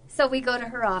 So we go to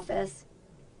her office,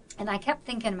 and I kept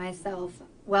thinking to myself,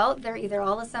 well, they're either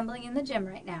all assembling in the gym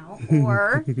right now,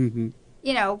 or, you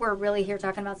know, we're really here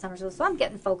talking about summer school. So I'm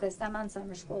getting focused. I'm on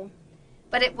summer school.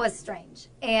 But it was strange.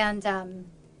 And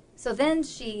so then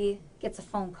she gets a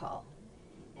phone call,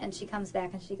 and she comes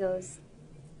back and she goes,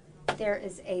 there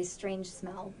is a strange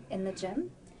smell in the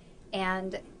gym,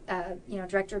 and you know,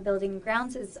 Director of Building and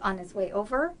Grounds is on his way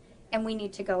over, and we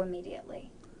need to go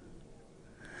immediately.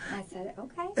 I said,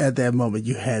 okay. At that moment,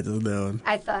 you had to know.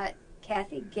 I thought,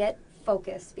 Kathy, get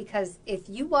focused, because if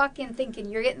you walk in thinking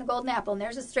you're getting the golden apple and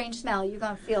there's a strange smell, you're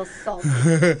going to feel salty.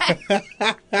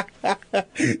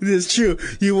 It's true.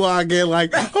 You walk in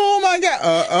like, oh my God.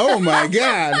 Oh my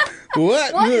God.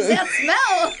 What is that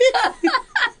smell?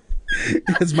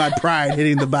 It's my pride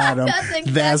hitting the bottom.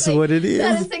 That's what it is.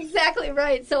 That is exactly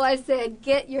right. So I said,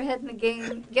 get your head in the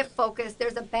game, get focused.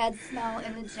 There's a bad smell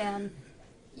in the gym.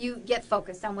 You get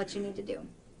focused on what you need to do.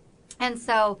 And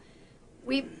so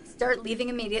we start leaving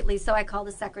immediately. So I called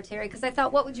the secretary, because I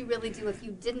thought, what would you really do if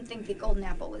you didn't think the golden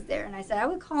apple was there? And I said, I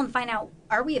would call and find out,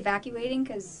 are we evacuating?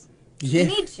 Because we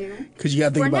need to. Because you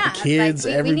got to think about the kids,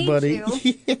 everybody. We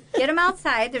need to get them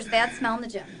outside. There's bad smell in the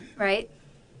gym, right?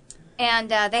 And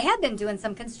they had been doing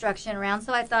some construction around,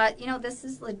 so I thought,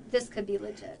 this could be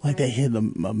legit. Like they hit a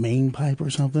main pipe or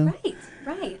something?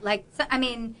 Right. Like, so, I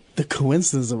mean... The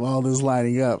coincidence of all this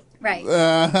lining up. Right.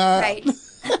 Right.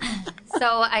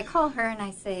 So I call her and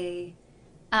I say,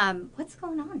 what's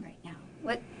going on right now?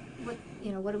 What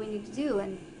do we need to do?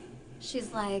 And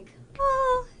she's like,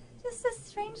 oh, just a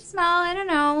strange smell. I don't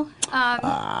know.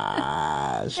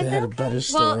 She had a better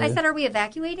story. Well, I said, are we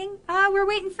evacuating? We're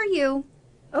waiting for you.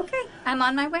 Okay, I'm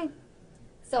on my way.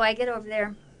 So I get over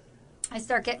there. I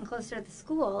start getting closer to the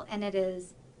school, and it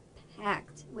is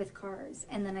packed with cars.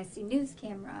 And then I see news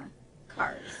camera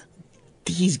cars.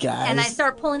 These guys. And I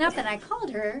start pulling up, and I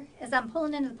called her as I'm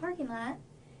pulling into the parking lot.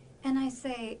 And I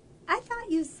say, I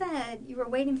thought you said you were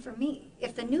waiting for me.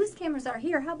 If the news cameras are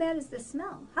here, how bad is this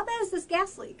smell? How bad is this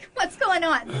gas leak? What's going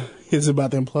on? Is it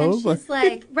about to implode? And she's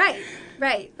like,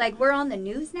 right. Like, we're on the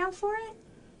news now for it?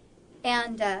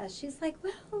 And she's like,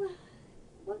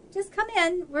 well, just come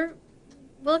in.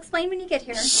 We'll explain when you get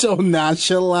here. So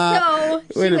nonchalant.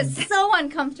 So she was so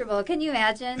uncomfortable. Can you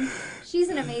imagine? She's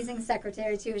an amazing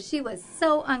secretary, too. She was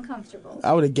so uncomfortable.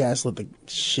 I would have gaslit the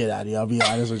shit out of you, I'll be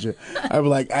honest with you. I'd be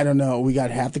like, I don't know. We got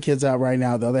half the kids out right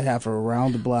now. The other half are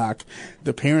around the block.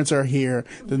 The parents are here.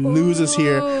 The news is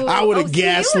here. I would have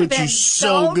gaslit you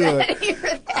so good.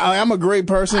 I'm a great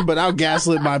person, but I'll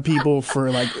gaslit my people for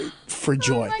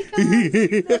joy. Oh my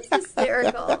God, that's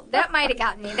hysterical. That might have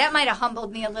gotten me. That might have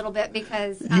humbled me a little bit,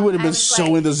 because you would have been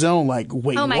so in the zone. Like,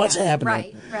 wait, what's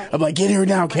happening? Right. I'm like, get here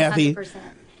now, 100%. Kathy.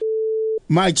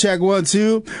 Mic check 1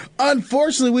 2.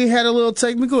 Unfortunately, we had a little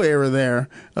technical error there.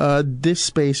 This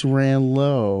space ran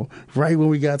low right when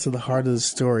we got to the heart of the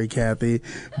story, Kathy.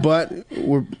 But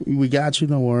we got you.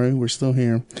 Don't worry, we're still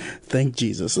here. Thank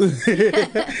Jesus.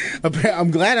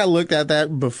 I'm glad I looked at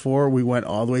that before we went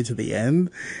all the way to the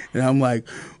end, and I'm like,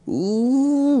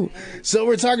 ooh. So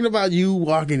we're talking about you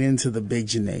walking into the big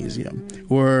gymnasium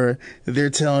where they're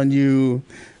telling you,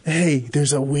 hey,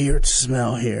 there's a weird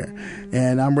smell here,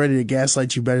 and I'm ready to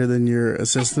gaslight you better than your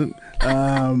assistant.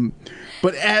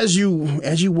 But as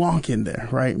you walk in there,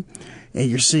 right, and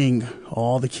you're seeing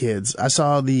all the kids, I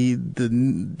saw the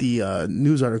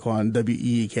news article on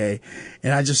WEEK,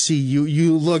 and I just see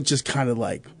you look just kind of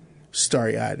like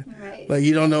starry-eyed, right. Like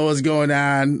you don't know what's going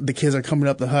on. The kids are coming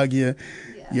up to hug you.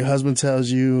 Yeah. Your husband tells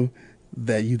you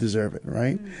that you deserve it,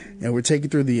 right? And we're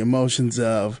taking through the emotions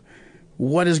of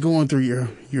what is going through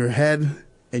your head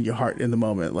and your heart in the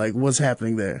moment? Like, what's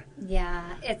happening there? Yeah,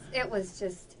 it was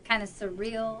just kind of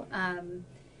surreal,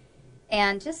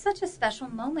 and just such a special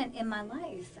moment in my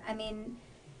life. I mean,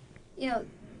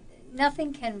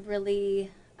 nothing can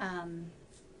really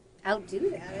outdo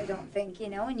that, I don't think,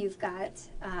 and you've got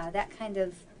that kind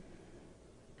of,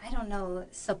 I don't know,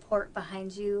 support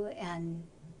behind you, and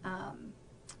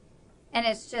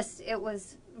it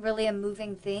was really a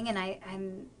moving thing, and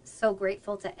I'm so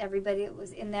grateful to everybody that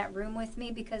was in that room with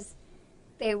me, because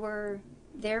they were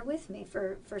there with me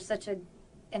for such an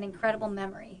incredible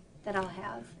memory that I'll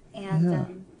have.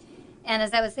 And and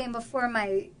as I was saying before,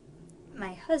 my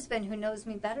husband, who knows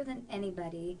me better than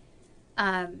anybody,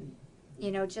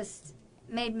 just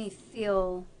made me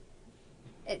feel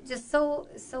just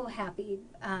so happy,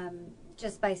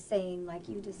 just by saying, like,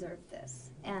 you deserve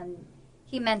this. And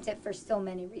he meant it for so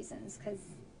many reasons, because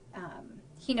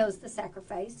he knows the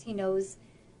sacrifice. He knows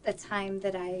the time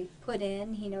that I put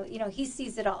in. He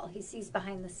sees it all. He sees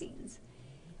behind the scenes.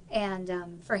 And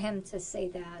for him to say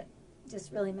that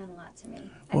just really meant a lot to me.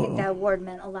 I think that award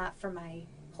meant a lot for my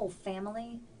whole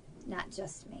family, not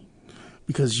just me.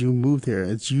 Because you moved here.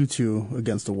 It's you two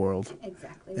against the world.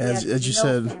 Exactly. As you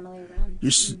said,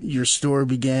 your story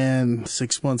began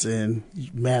 6 months in,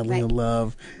 madly in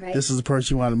love. Right. This is the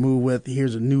person you want to move with.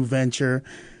 Here's a new venture.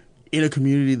 in a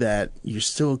community that you're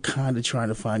still kind of trying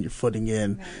to find your footing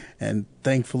in. Right. And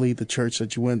thankfully the church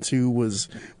that you went to was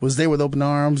there with open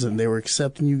arms, and they were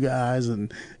accepting you guys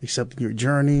and accepting your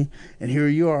journey. And here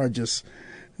you are, just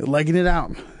legging it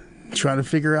out, trying to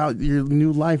figure out your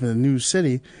new life in a new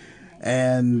city.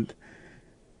 And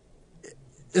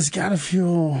it's got to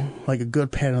feel like a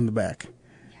good pat on the back.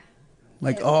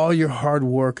 Like all your hard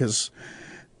work is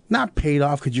not paid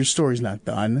off because your story's not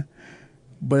done.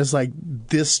 But it's like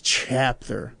this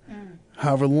chapter,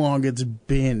 however long it's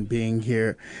been being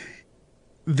here,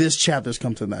 this chapter's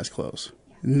come to a nice close.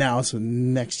 Yeah. Now it's the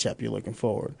next chapter you're looking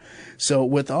forward. So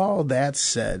with all that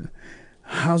said,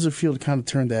 how does it feel to kind of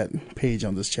turn that page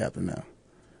on this chapter now?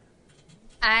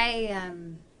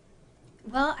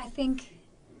 Well, I think,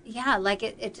 like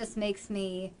it just makes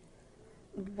me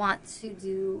want to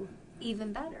do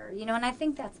even better, and I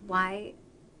think that's why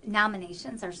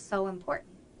nominations are so important.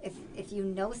 If you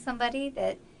know somebody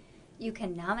that you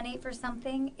can nominate for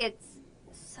something, it's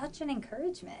such an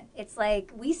encouragement. It's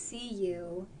like, we see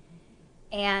you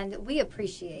and we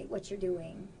appreciate what you're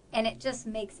doing, and it just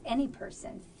makes any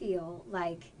person feel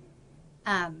like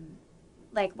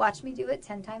watch me do it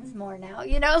 10 times more now,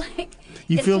 like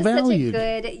you it's feel just valued. Such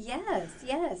a good,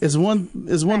 yes. It's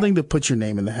one thing to put your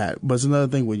name in the hat, but it's another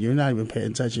thing when you're not even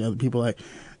paying attention. Other people are like,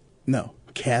 no,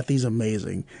 Kathy's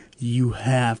amazing. You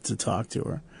have to talk to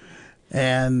her.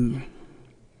 And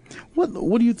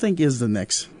what do you think is the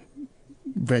next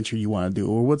venture you want to do,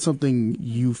 or what's something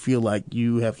you feel like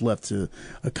you have left to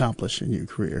accomplish in your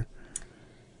career?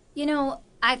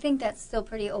 I think that's still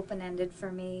pretty open-ended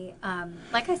for me.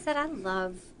 Like I said, I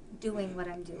love doing what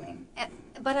I'm doing,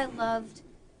 but I loved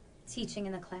teaching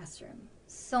in the classroom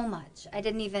so much. I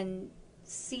didn't even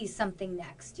see something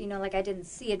next, like I didn't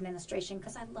see administration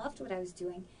because I loved what I was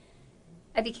doing.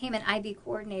 I became an IB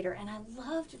coordinator, and I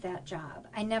loved that job.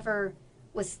 I never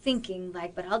was thinking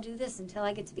but I'll do this until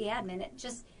I get to be admin.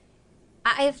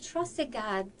 I have trusted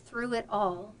God through it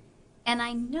all. And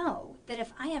I know that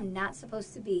if I am not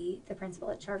supposed to be the principal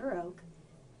at Charter Oak,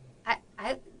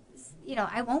 I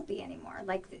won't be anymore.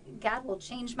 God will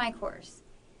change my course.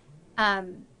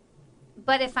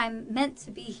 But if I'm meant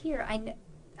to be here,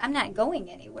 I'm not going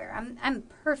anywhere. I'm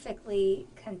perfectly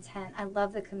content. I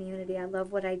love the community. I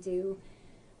love what I do.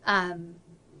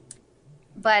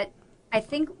 But I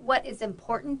think what is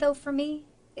important, though, for me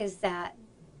is that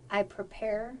I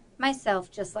prepare myself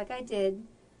just like I did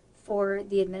for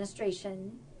the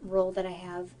administration role that I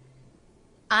have.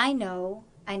 I know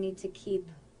I need to keep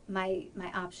my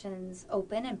options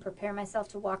open and prepare myself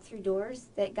to walk through doors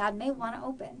that God may want to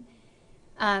open.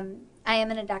 I am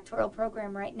in a doctoral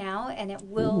program right now, and it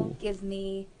will give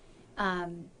me,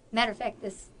 matter of fact,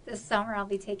 this summer I'll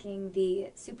be taking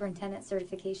the superintendent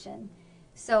certification.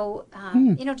 So,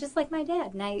 just like my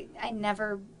dad, and I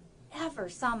never, ever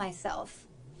saw myself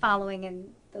following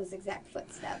in those exact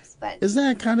footsteps. But isn't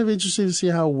that kind of interesting to see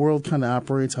how a world kind of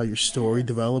operates, how your story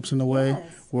develops in a way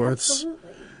where absolutely.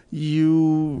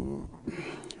 It's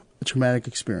a traumatic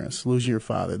experience, losing your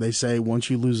father. They say once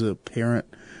you lose a parent,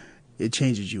 it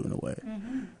changes you in a way.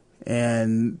 Mm-hmm.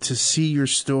 And to see your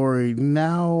story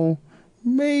now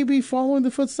maybe following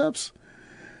the footsteps.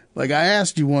 Like I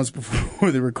asked you once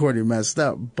before the recording messed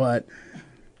up, but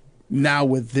now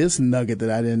with this nugget that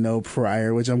I didn't know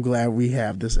prior, which I'm glad we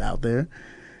have this out there,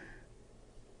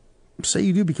 say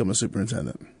you do become a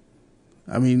superintendent.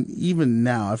 I mean, even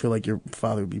now, I feel like your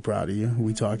father would be proud of you.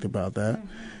 We talked about that.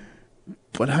 Mm-hmm.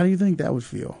 But how do you think that would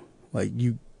feel? Like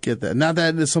you get that. Not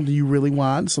that it's something you really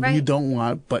want, something you don't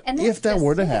want, but if that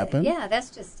were to happen. Yeah,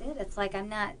 that's just it. It's like I'm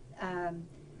not,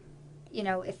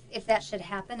 if that should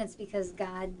happen, it's because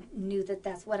God knew that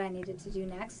that's what I needed to do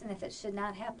next. And if it should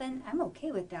not happen, I'm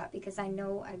okay with that because I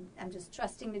know I'm just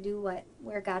trusting to do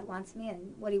where God wants me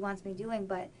and what he wants me doing.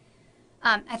 But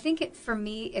I think for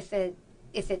me, if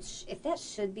that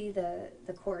should be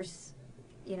the course,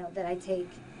 that I take,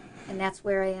 and that's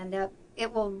where I end up,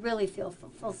 it will really feel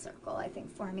full circle, I think,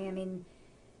 for me. I mean,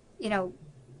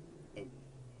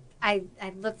 I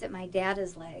looked at my dad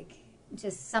as like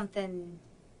just something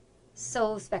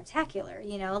so spectacular,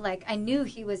 like I knew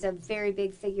he was a very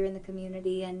big figure in the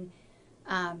community, and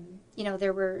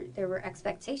there were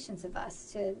expectations of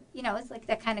us to, it's like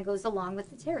that kind of goes along with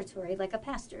the territory, like a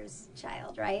pastor's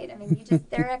child, right? I mean,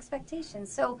 there are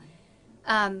expectations. So,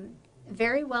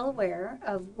 very well aware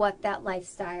of what that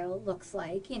lifestyle looks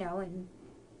like, and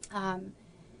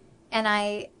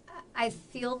I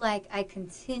feel like I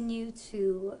continue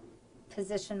to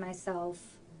position myself,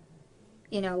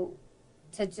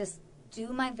 to just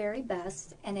do my very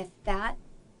best, and if that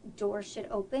door should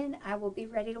open, I will be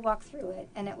ready to walk through it.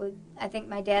 And I think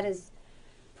my dad is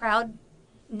proud,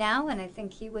 now, and I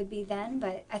think he would be then,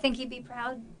 but I think he'd be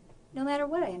proud no matter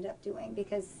what I end up doing,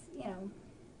 because,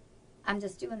 I'm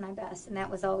just doing my best. And that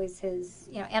was always his,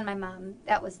 and my mom,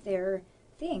 that was their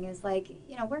thing, is like,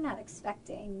 we're not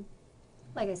expecting,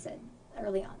 like I said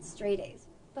early on, straight A's,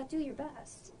 but do your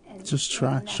best. And just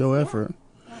try, and show yeah. effort.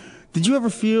 Yeah. Did you ever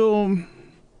feel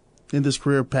in this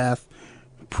career path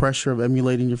pressure of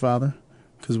emulating your father?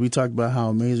 Because we talked about how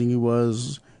amazing he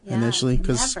was initially.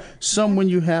 Because some, when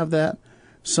you have that,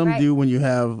 some do when you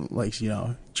have, like,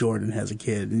 Jordan has a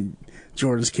kid, and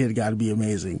Jordan's kid got to be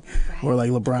amazing. Right. Or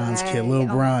like LeBron's kid, Lil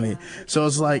Bronny. So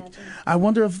it's like, I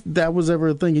wonder if that was ever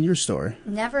a thing in your story.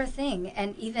 Never a thing.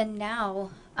 And even now,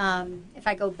 if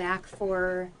I go back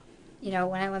for,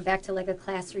 when I went back to like a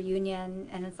class reunion,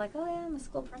 and it's like, oh yeah, I'm a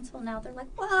school principal now. They're like,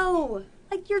 whoa,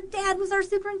 like your dad was our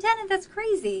superintendent. That's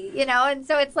crazy, And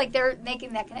so it's like they're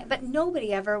making that connect. But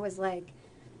nobody ever was like,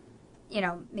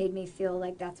 made me feel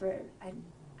like that's where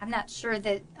I'm not sure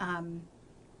that,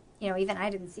 even I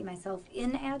didn't see myself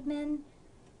in admin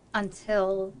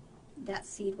until that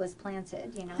seed was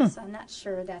planted, So I'm not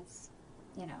sure that's,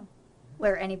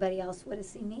 where anybody else would have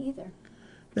seen me either.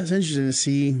 That's interesting to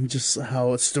see just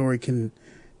how a story can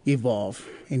evolve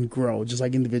and grow, just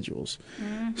like individuals.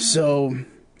 Mm-hmm. So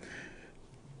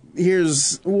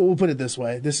we'll put it this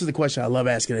way. This is the question I love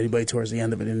asking anybody towards the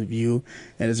end of an interview.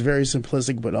 And it's very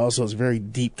simplistic, but also it's very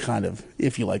deep, kind of,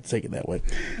 if you like to take it that way.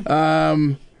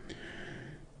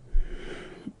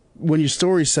 When your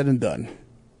story's said and done,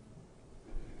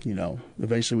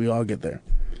 eventually we all get there.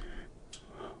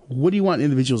 What do you want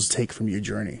individuals to take from your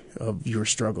journey of your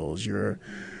struggles, your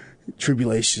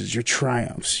tribulations, your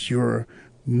triumphs, your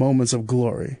moments of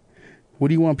glory? What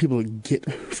do you want people to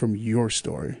get from your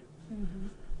story? Mm-hmm.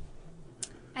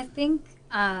 I think,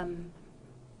 I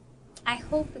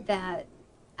hope that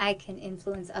I can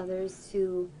influence others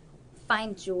to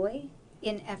find joy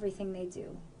in everything they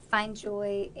do. Find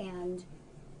joy and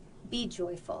be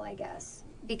joyful, I guess,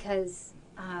 because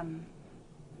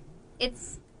it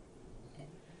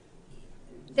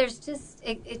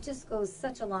just goes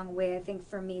such a long way, I think,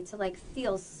 for me to like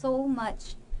feel so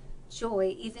much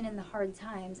joy even in the hard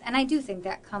times. And I do think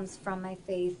that comes from my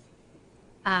faith,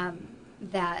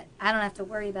 that I don't have to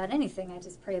worry about anything. I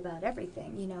just pray about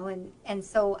everything, and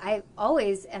so I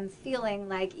always am feeling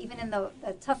like, even in the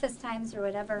toughest times or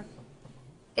whatever,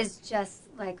 is just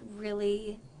like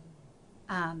really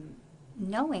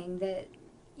knowing that,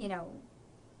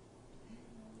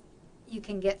 you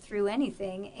can get through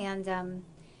anything. And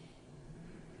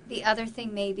the other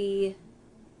thing maybe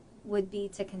would be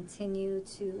to continue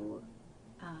to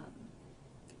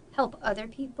help other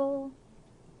people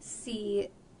see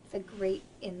the great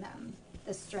in them,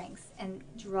 the strengths, and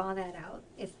draw that out.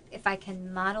 If I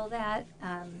can model that,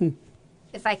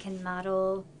 if I can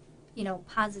model,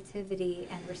 positivity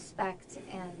and respect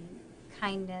and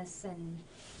kindness and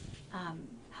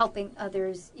helping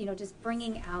others, just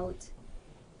bringing out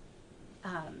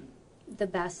the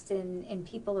best in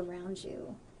people around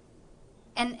you.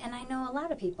 And I know a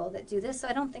lot of people that do this, so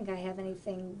I don't think I have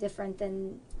anything different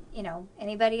than,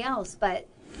 anybody else. But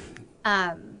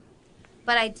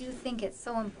I do think it's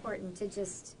so important to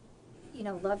just,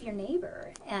 love your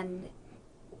neighbor and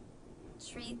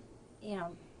treat,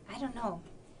 I don't know.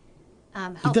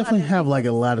 You definitely have like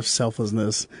a lot of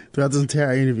selflessness throughout this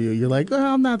entire interview. You're like,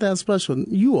 oh, I'm not that special.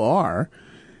 You are.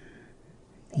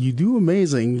 You do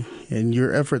amazing, and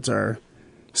your efforts are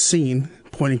seen.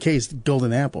 Point in case,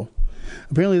 Golden Apple.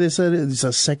 Apparently, they said it's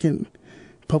a second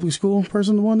public school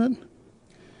person who won it.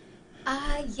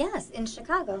 Yes, in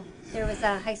Chicago, there was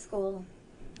a high school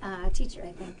teacher,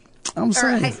 I think, or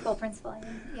a high school principal.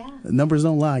 Yeah. The numbers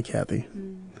don't lie, Kathy.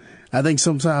 I think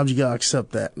sometimes you gotta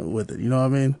accept that with it. You know what I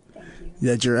mean? Thank you.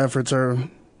 That your efforts are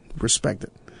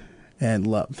respected and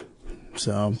loved.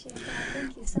 So,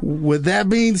 with that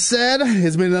being said,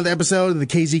 it's been another episode of the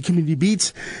KZ Community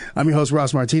Beats. I'm your host,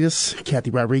 Ross Martinez. Kathy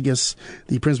Rodriguez,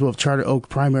 the principal of Charter Oak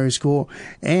Primary School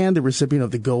and the recipient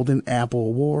of the Golden Apple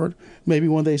Award. Maybe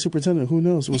one day superintendent, who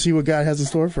knows? We'll see what God has in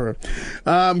store for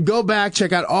her. Go back,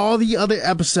 check out all the other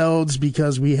episodes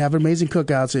because we have amazing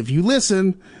cookouts. If you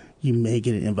listen, you may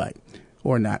get an invite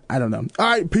or not. I don't know. All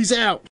right, peace out.